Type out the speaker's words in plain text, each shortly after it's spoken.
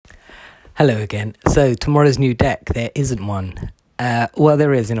Hello again. So tomorrow's new deck, there isn't one. Well,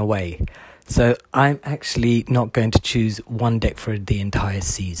 there is in a way. So I'm actually not going to choose one deck for the entire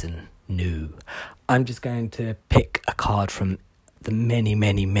season. No. I'm just going to pick a card from the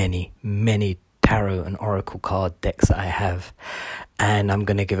many tarot and oracle card decks that I have. And I'm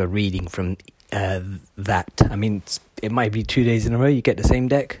going to give a reading from that. I mean, it might be 2 days in a row you get the same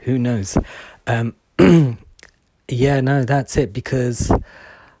deck. Who knows? Yeah, no, that's it because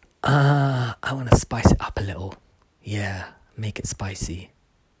I want to spice it up a little. Yeah, make it spicy.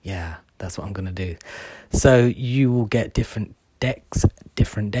 Yeah, that's what I'm going to do. So you will get different decks,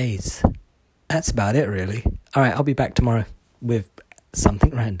 different days. That's about it, really. All right, I'll be back tomorrow with something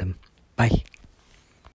random. Bye.